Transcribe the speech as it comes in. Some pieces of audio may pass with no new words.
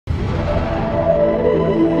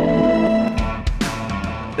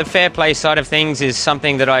The fair play side of things is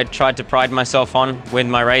something that I tried to pride myself on with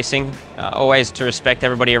my racing, always to respect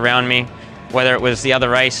everybody around me, whether it was the other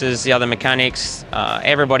racers, the other mechanics,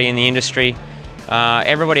 everybody in the industry.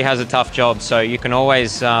 Everybody has a tough job, so you can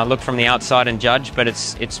always look from the outside and judge, but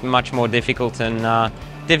it's much more difficult and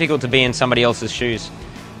difficult to be in somebody else's shoes.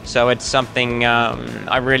 So it's something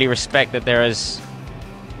I really respect, that there is,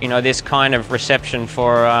 this kind of reception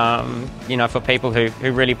for, for people who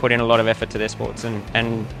really put in a lot of effort to their sports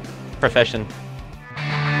and profession.